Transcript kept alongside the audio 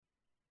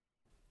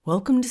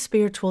Welcome to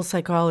Spiritual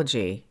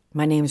Psychology.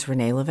 My name's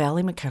Renee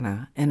LaValle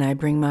McKenna, and I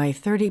bring my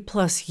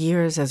 30-plus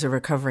years as a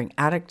recovering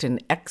addict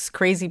and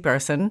ex-crazy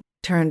person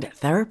turned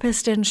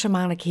therapist and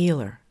shamanic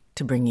healer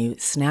to bring you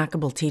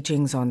snackable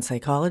teachings on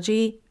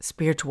psychology,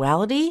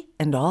 spirituality,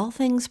 and all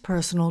things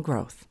personal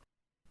growth.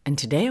 And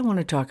today I want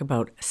to talk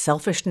about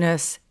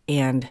selfishness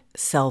and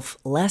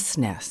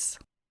selflessness.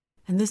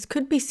 And this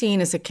could be seen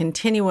as a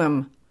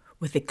continuum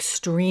with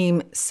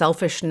extreme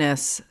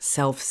selfishness,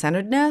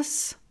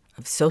 self-centeredness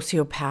of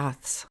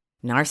sociopaths,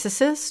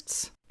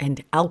 narcissists,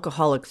 and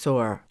alcoholics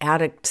or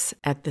addicts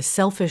at the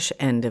selfish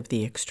end of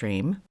the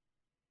extreme,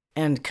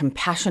 and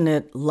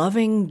compassionate,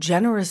 loving,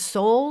 generous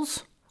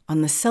souls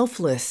on the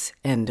selfless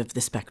end of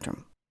the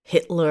spectrum.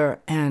 Hitler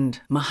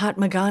and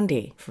Mahatma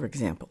Gandhi, for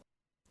example.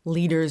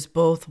 Leaders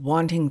both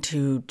wanting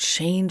to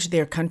change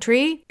their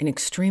country in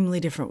extremely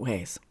different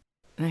ways.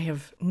 And I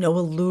have no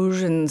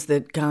illusions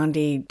that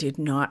Gandhi did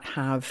not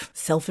have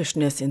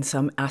selfishness in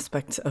some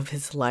aspects of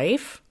his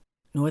life,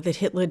 nor that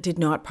Hitler did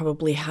not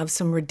probably have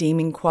some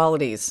redeeming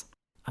qualities.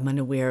 I'm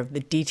unaware of the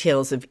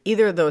details of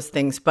either of those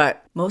things,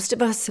 but most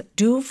of us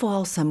do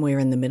fall somewhere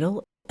in the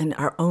middle in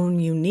our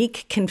own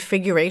unique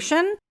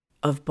configuration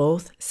of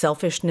both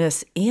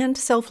selfishness and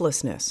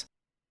selflessness.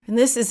 And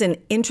this is an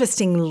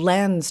interesting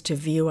lens to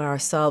view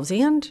ourselves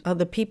and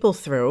other people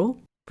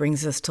through.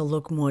 Brings us to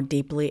look more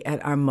deeply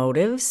at our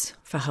motives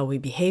for how we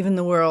behave in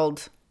the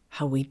world,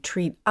 how we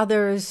treat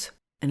others,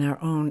 and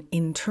our own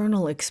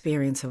internal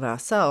experience of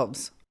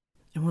ourselves.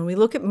 And when we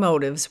look at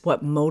motives,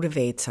 what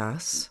motivates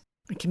us,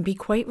 it can be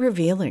quite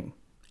revealing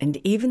and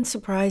even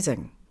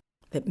surprising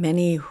that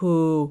many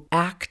who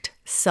act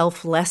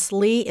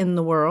selflessly in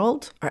the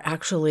world are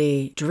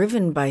actually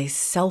driven by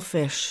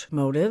selfish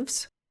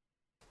motives.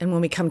 And when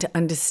we come to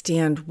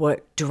understand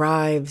what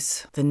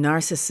drives the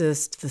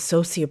narcissist, the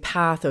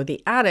sociopath, or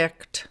the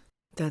addict,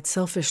 that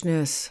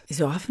selfishness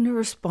is often a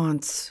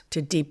response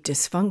to deep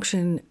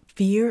dysfunction,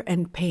 fear,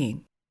 and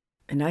pain.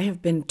 And I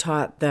have been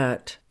taught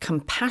that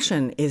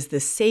compassion is the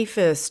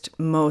safest,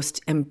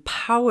 most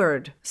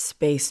empowered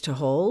space to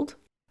hold,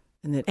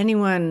 and that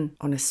anyone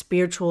on a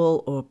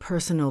spiritual or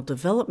personal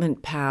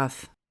development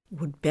path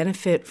would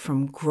benefit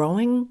from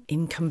growing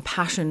in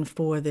compassion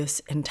for this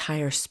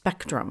entire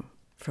spectrum,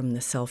 from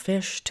the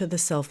selfish to the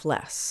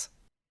selfless.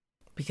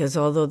 Because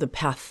although the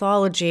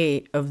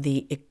pathology of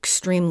the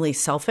extremely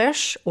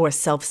selfish or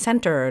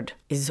self-centered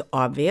is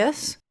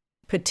obvious,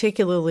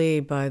 particularly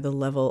by the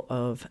level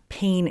of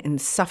pain and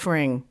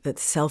suffering that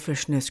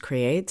selfishness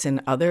creates in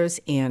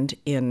others and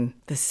in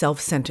the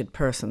self-centered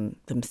person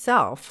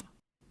themselves.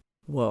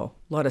 Whoa,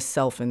 a lot of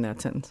self in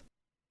that sentence.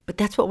 But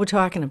that's what we're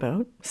talking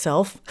about,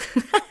 self,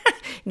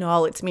 in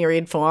all its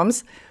myriad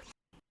forms.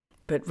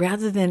 But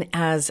rather than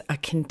as a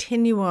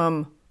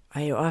continuum,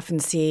 I often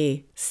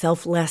see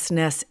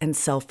selflessness and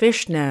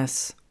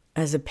selfishness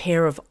as a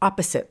pair of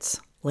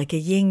opposites, like a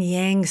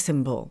yin-yang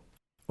symbol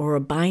or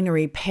a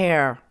binary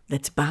pair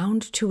that's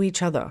bound to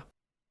each other.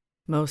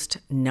 Most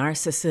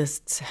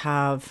narcissists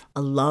have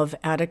a love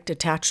addict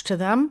attached to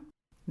them.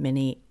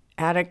 Many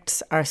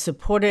addicts are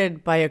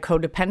supported by a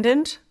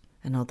codependent,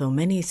 and although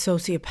many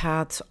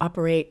sociopaths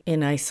operate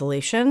in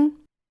isolation,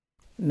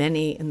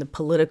 many in the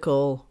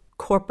political,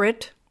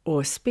 corporate,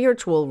 or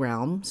spiritual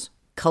realms,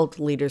 cult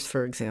leaders,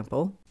 for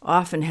example,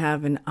 often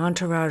have an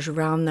entourage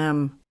around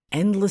them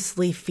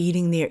endlessly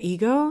feeding their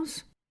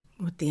egos,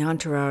 with the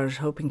entourage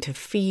hoping to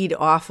feed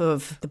off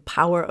of the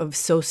power of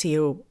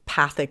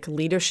sociopathic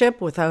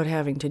leadership without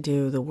having to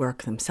do the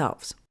work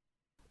themselves.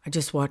 I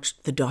just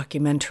watched the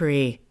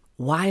documentary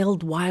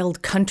Wild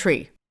Wild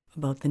Country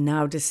about the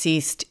now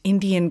deceased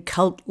Indian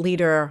cult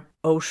leader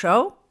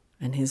Osho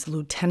and his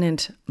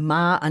lieutenant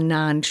Ma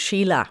Anand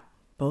Sheela,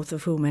 both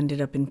of whom ended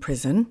up in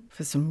prison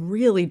for some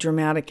really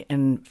dramatic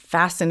and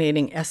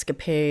fascinating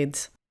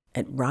escapades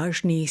at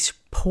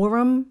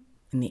Rajneeshpuram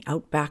in the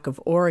outback of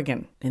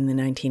Oregon in the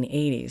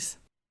 1980s.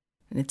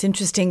 And it's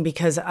interesting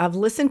because I've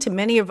listened to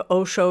many of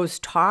Osho's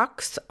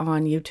talks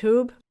on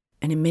YouTube,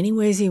 and in many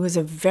ways he was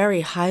a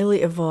very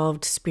highly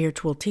evolved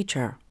spiritual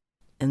teacher.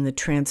 And the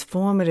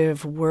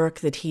transformative work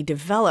that he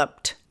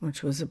developed,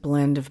 which was a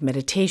blend of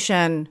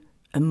meditation,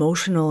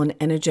 emotional and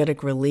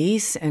energetic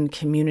release, and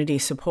community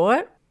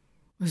support,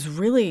 was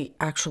really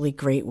actually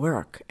great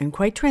work and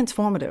quite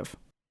transformative.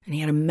 And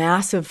he had a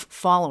massive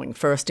following,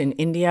 first in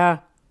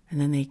India, and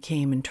then they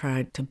came and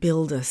tried to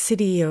build a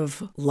city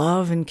of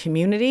love and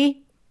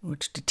community,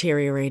 which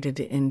deteriorated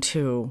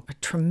into a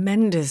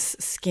tremendous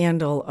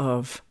scandal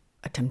of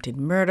attempted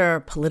murder,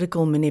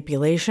 political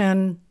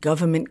manipulation,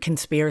 government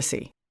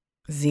conspiracy,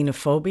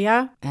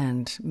 xenophobia,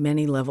 and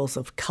many levels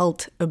of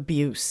cult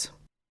abuse.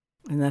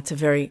 And that's a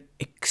very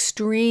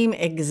extreme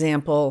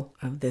example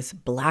of this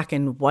black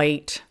and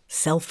white,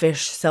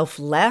 selfish,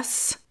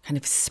 selfless kind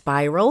of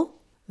spiral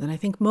that I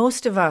think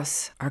most of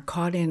us are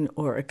caught in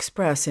or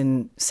express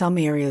in some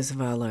areas of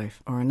our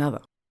life or another.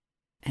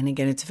 And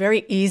again, it's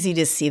very easy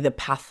to see the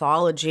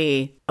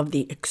pathology of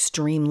the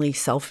extremely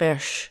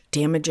selfish,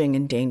 damaging,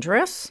 and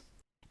dangerous.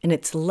 And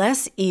it's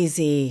less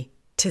easy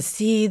to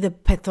see the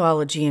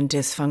pathology and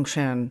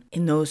dysfunction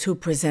in those who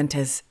present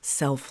as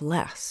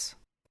selfless.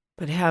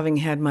 But having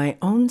had my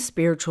own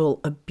spiritual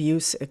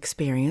abuse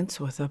experience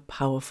with a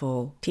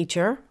powerful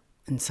teacher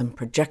and some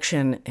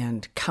projection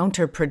and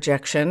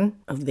counter-projection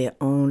of their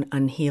own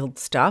unhealed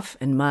stuff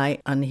and my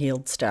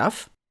unhealed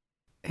stuff,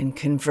 and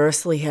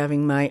conversely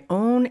having my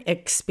own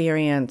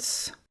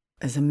experience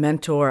as a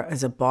mentor,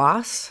 as a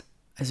boss,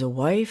 as a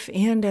wife,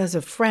 and as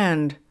a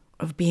friend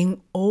of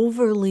being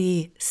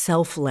overly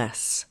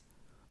selfless,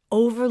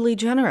 overly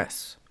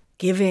generous,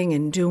 giving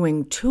and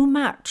doing too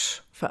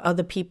much for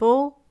other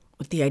people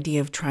with the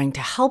idea of trying to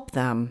help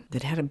them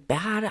that had a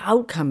bad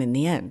outcome in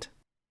the end.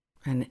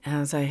 And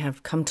as I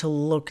have come to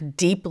look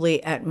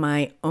deeply at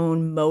my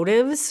own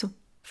motives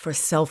for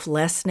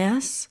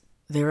selflessness,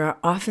 there are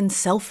often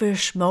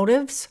selfish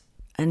motives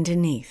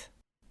underneath.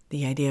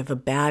 The idea of a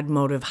bad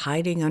motive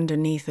hiding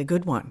underneath a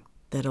good one.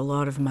 That a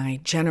lot of my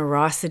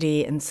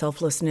generosity and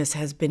selflessness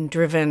has been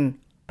driven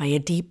by a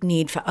deep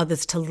need for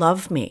others to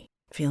love me,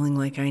 feeling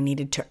like I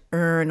needed to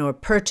earn or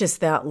purchase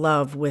that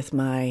love with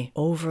my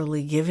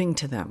overly giving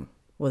to them,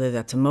 whether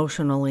that's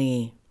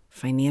emotionally,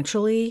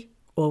 financially,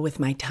 or with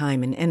my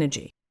time and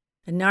energy.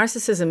 And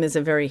narcissism is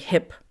a very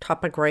hip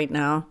topic right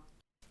now.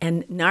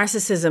 And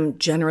narcissism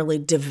generally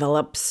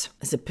develops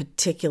as a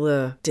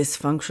particular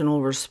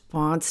dysfunctional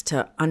response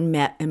to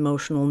unmet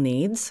emotional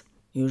needs,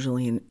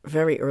 usually in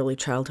very early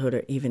childhood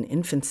or even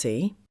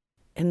infancy.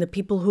 And the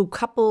people who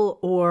couple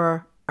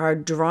or are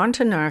drawn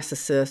to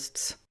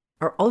narcissists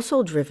are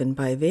also driven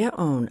by their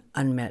own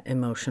unmet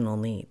emotional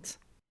needs.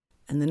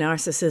 And the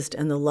narcissist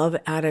and the love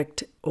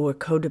addict or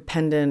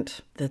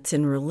codependent that's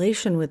in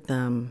relation with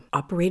them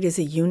operate as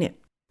a unit.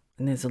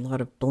 And there's a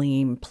lot of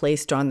blame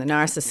placed on the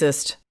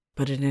narcissist.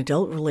 But in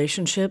adult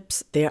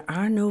relationships, there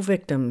are no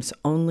victims,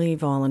 only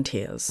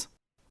volunteers.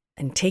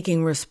 And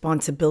taking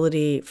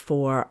responsibility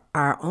for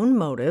our own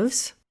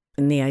motives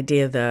and the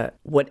idea that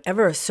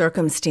whatever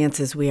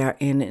circumstances we are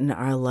in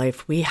our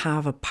life, we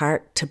have a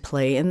part to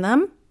play in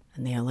them.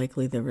 And they are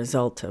likely the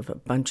result of a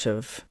bunch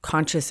of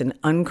conscious and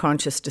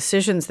unconscious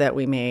decisions that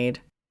we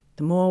made.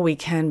 The more we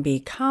can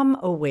become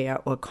aware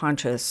or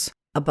conscious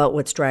about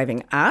what's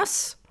driving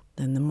us,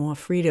 then the more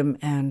freedom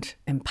and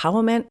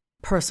empowerment,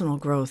 personal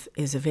growth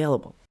is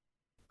available.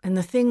 And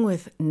the thing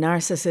with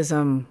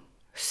narcissism,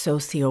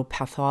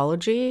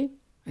 sociopathology,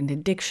 and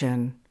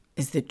addiction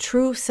is that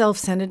true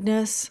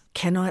self-centeredness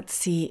cannot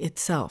see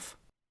itself.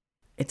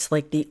 It's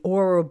like the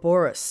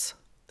Ouroboros,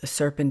 the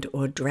serpent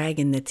or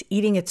dragon that's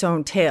eating its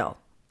own tail.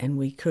 And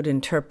we could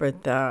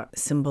interpret the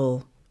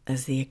symbol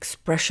as the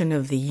expression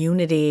of the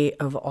unity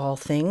of all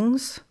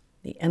things,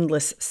 the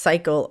endless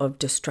cycle of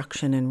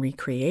destruction and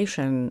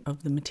recreation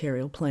of the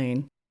material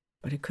plane.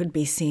 But it could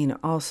be seen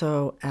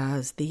also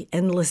as the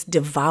endless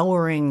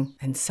devouring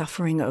and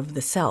suffering of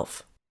the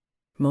self.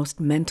 Most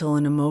mental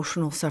and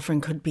emotional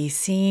suffering could be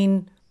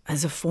seen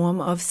as a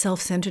form of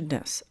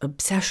self-centeredness,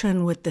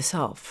 obsession with the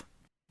self,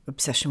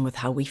 obsession with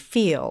how we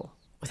feel,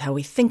 with how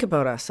we think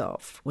about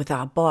ourselves, with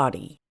our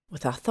body,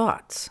 with our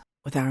thoughts,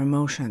 with our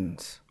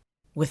emotions,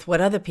 with what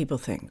other people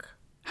think,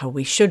 how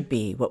we should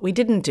be, what we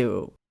didn't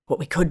do, what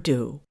we could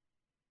do.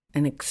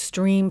 An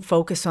extreme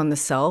focus on the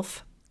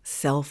self,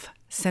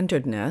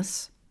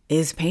 self-centeredness,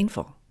 is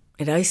painful.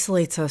 It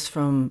isolates us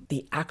from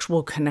the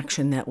actual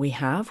connection that we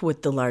have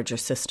with the larger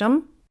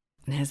system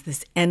and has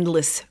this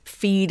endless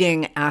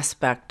feeding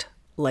aspect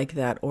like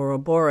that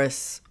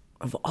Ouroboros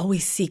of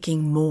always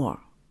seeking more,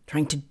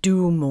 trying to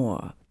do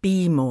more,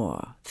 be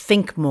more,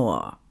 think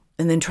more,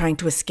 and then trying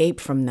to escape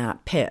from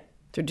that pit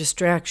through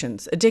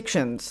distractions,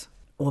 addictions,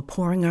 or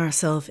pouring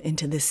ourselves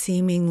into the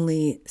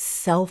seemingly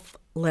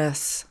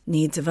selfless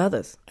needs of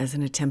others as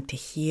an attempt to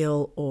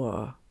heal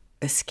or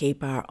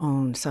escape our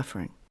own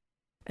suffering.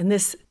 And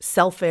this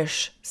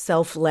selfish,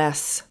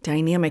 selfless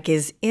dynamic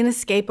is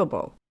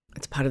inescapable.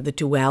 It's part of the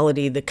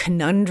duality, the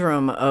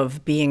conundrum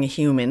of being a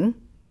human,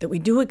 that we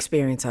do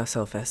experience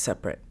ourselves as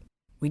separate.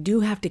 We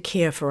do have to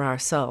care for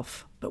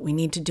ourselves, but we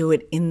need to do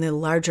it in the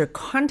larger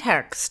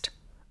context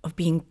of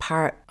being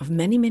part of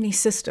many, many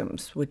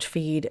systems which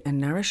feed and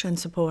nourish and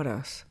support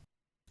us.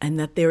 And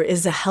that there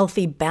is a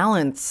healthy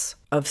balance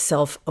of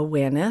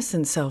self-awareness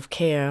and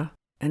self-care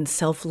and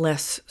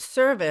selfless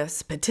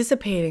service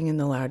participating in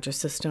the larger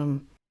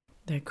system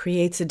that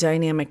creates a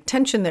dynamic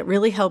tension that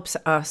really helps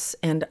us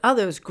and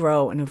others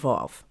grow and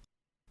evolve.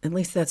 At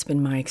least that's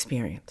been my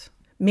experience.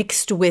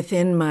 Mixed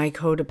within my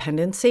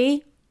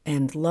codependency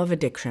and love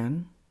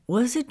addiction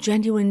was a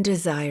genuine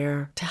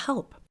desire to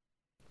help.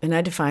 And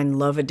I define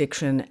love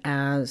addiction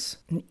as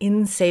an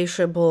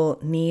insatiable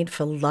need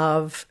for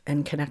love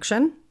and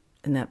connection,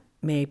 and that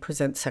may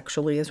present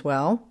sexually as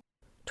well,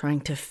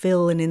 trying to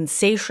fill an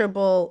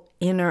insatiable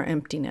inner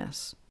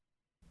emptiness.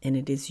 And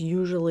it is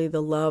usually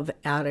the love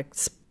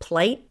addict's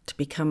plight to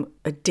become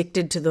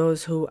addicted to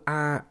those who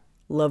are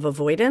love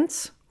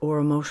avoidance or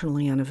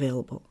emotionally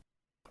unavailable.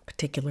 A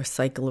particular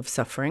cycle of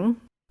suffering.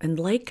 And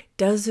like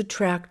does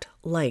attract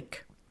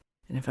like.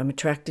 And if I'm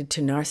attracted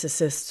to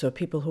narcissists or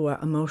people who are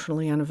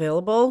emotionally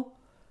unavailable,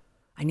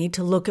 I need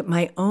to look at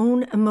my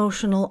own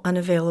emotional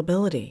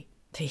unavailability,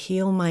 to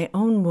heal my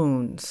own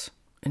wounds,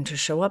 and to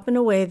show up in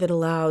a way that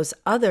allows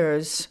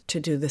others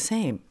to do the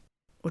same,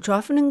 which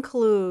often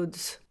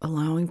includes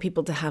allowing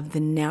people to have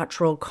the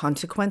natural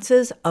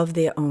consequences of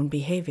their own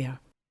behavior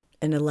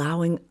and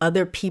allowing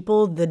other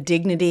people the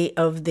dignity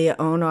of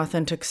their own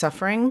authentic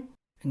suffering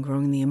and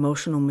growing the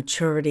emotional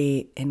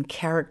maturity and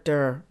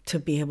character to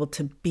be able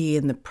to be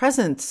in the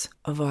presence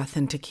of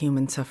authentic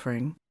human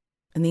suffering.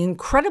 And the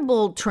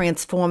incredible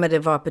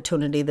transformative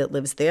opportunity that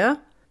lives there.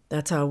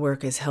 That's our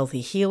work as healthy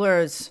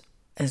healers,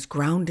 as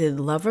grounded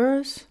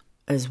lovers,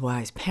 as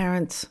wise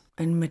parents,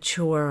 and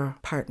mature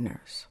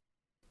partners.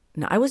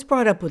 Now, I was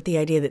brought up with the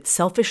idea that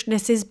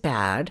selfishness is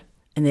bad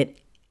and that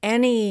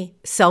any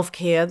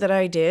self-care that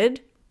I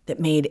did that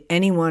made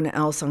anyone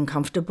else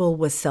uncomfortable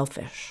was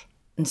selfish.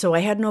 And so I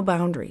had no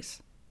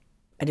boundaries.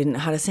 I didn't know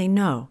how to say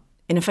no.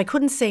 And if I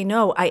couldn't say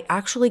no, I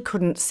actually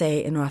couldn't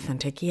say an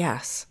authentic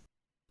yes.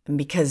 And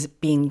because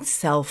being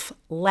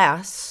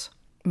selfless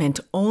meant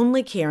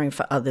only caring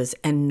for others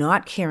and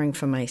not caring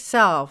for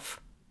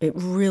myself, it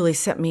really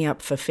set me up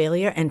for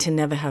failure and to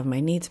never have my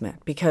needs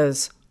met.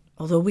 Because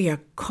although we are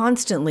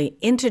constantly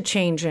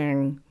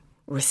interchanging,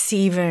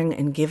 receiving,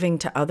 and giving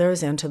to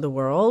others and to the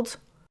world,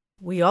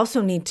 we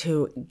also need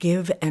to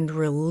give and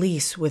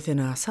release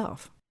within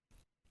ourselves.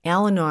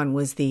 Al-Anon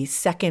was the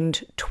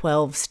second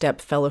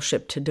 12-step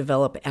fellowship to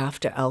develop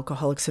after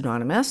Alcoholics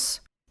Anonymous.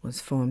 It was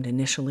formed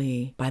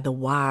initially by the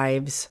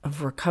wives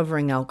of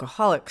recovering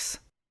alcoholics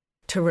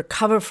to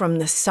recover from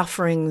the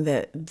suffering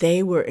that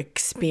they were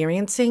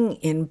experiencing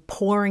in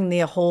pouring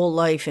their whole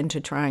life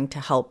into trying to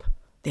help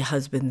their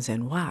husbands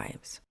and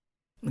wives.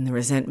 And the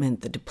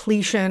resentment, the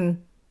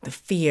depletion, the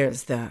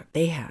fears that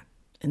they had.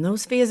 And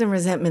those fears and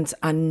resentments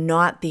are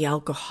not the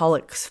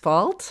alcoholic's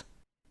fault.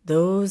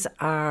 Those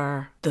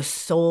are the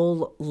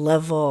soul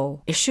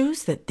level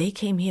issues that they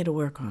came here to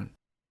work on.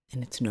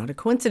 And it's not a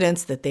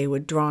coincidence that they were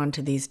drawn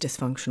to these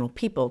dysfunctional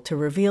people to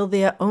reveal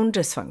their own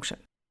dysfunction.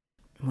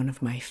 One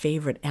of my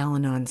favorite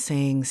Al-Anon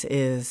sayings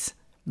is,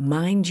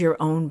 mind your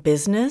own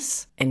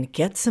business and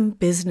get some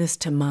business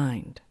to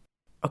mind.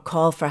 A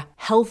call for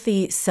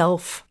healthy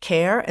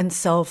self-care and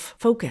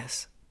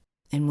self-focus.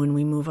 And when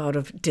we move out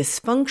of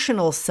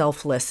dysfunctional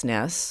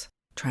selflessness,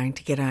 trying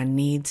to get our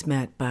needs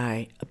met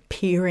by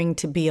appearing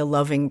to be a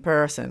loving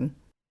person,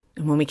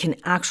 and when we can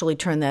actually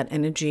turn that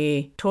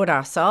energy toward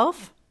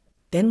ourselves,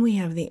 then we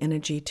have the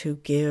energy to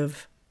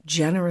give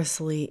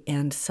generously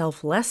and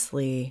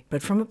selflessly,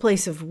 but from a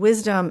place of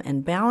wisdom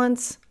and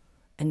balance,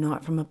 and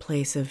not from a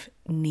place of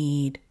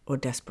need or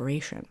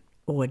desperation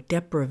or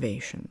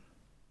deprivation.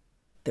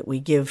 That we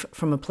give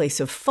from a place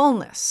of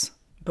fullness,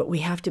 but we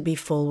have to be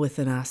full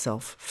within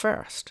ourselves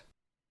first.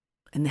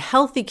 And the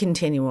healthy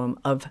continuum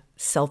of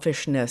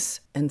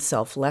selfishness and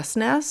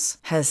selflessness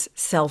has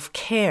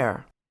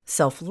self-care,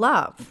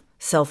 self-love,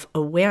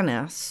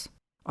 self-awareness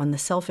on the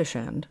selfish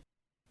end.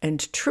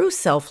 And true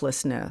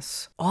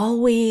selflessness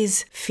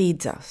always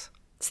feeds us.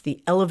 It's the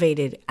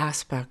elevated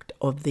aspect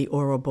of the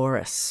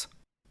Ouroboros.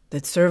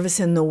 That service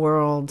in the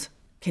world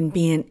can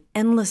be an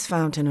endless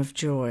fountain of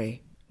joy,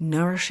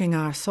 nourishing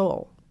our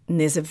soul. And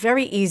there's a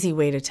very easy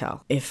way to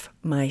tell if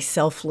my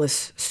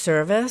selfless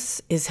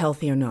service is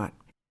healthy or not.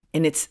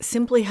 And it's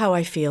simply how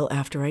I feel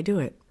after I do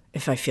it.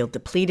 If I feel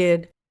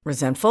depleted,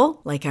 resentful,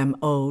 like I'm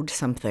owed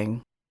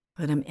something,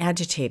 that I'm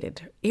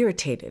agitated,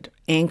 irritated,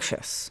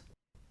 anxious.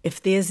 If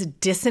there's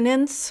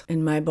dissonance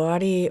in my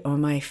body or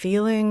my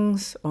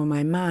feelings or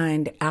my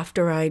mind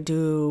after I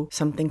do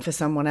something for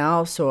someone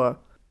else or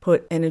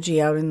put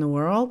energy out in the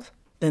world,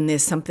 then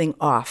there's something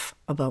off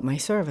about my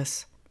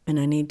service. And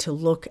I need to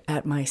look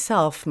at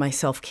myself, my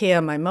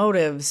self-care, my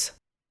motives.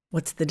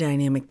 What's the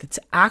dynamic that's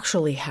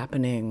actually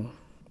happening?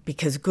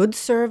 Because good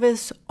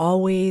service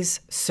always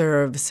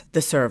serves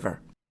the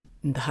server.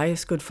 And the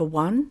highest good for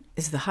one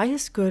is the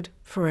highest good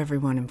for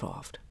everyone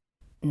involved.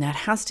 And that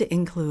has to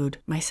include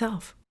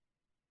myself.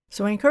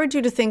 So I encourage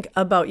you to think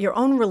about your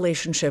own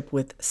relationship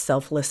with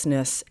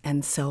selflessness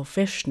and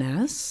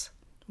selfishness.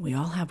 We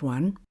all have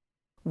one.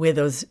 Where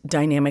those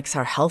dynamics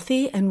are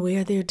healthy and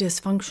where they're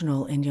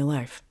dysfunctional in your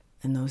life.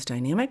 And those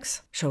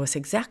dynamics show us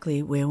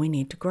exactly where we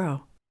need to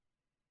grow.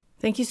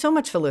 Thank you so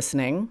much for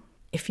listening.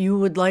 If you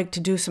would like to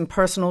do some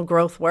personal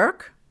growth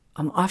work,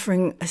 I'm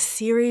offering a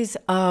series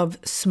of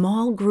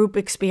small group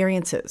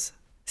experiences,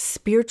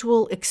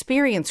 spiritual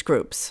experience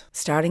groups,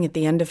 starting at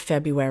the end of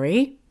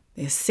February.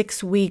 There's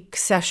 6-week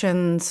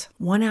sessions,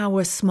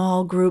 1-hour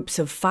small groups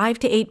of 5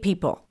 to 8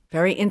 people,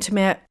 very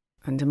intimate.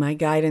 Under my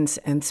guidance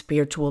and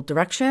spiritual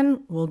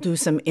direction, we'll do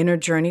some inner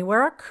journey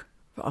work,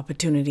 for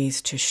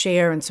opportunities to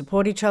share and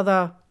support each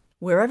other.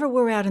 Wherever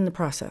we're at in the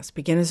process,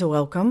 beginners are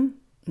welcome.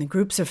 The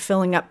groups are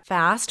filling up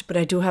fast, but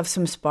I do have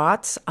some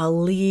spots.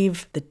 I'll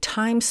leave the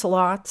time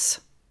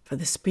slots for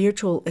the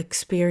spiritual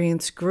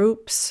experience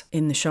groups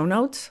in the show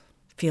notes.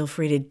 Feel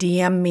free to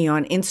DM me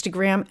on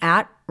Instagram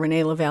at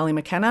Renee LaValle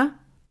McKenna,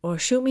 or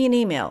shoot me an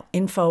email,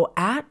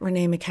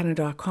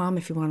 info@reneemckenna.com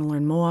if you want to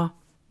learn more.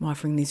 I'm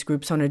offering these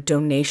groups on a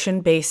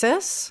donation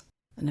basis.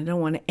 And I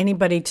don't want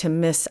anybody to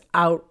miss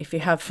out. If you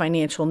have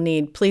financial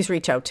need, please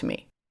reach out to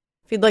me.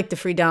 If you'd like the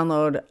free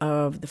download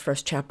of the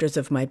first chapters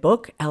of my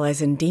book,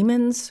 Allies and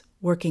Demons,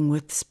 Working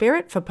with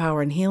Spirit for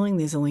Power and Healing,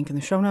 there's a link in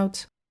the show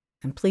notes.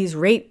 And please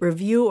rate,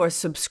 review, or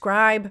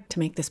subscribe to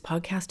make this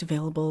podcast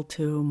available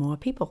to more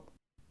people.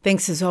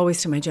 Thanks as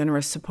always to my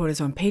generous supporters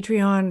on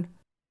Patreon.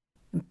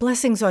 And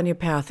blessings on your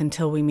path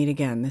until we meet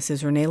again. This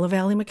is Renee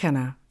LaValle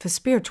McKenna for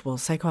Spiritual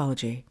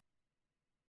Psychology.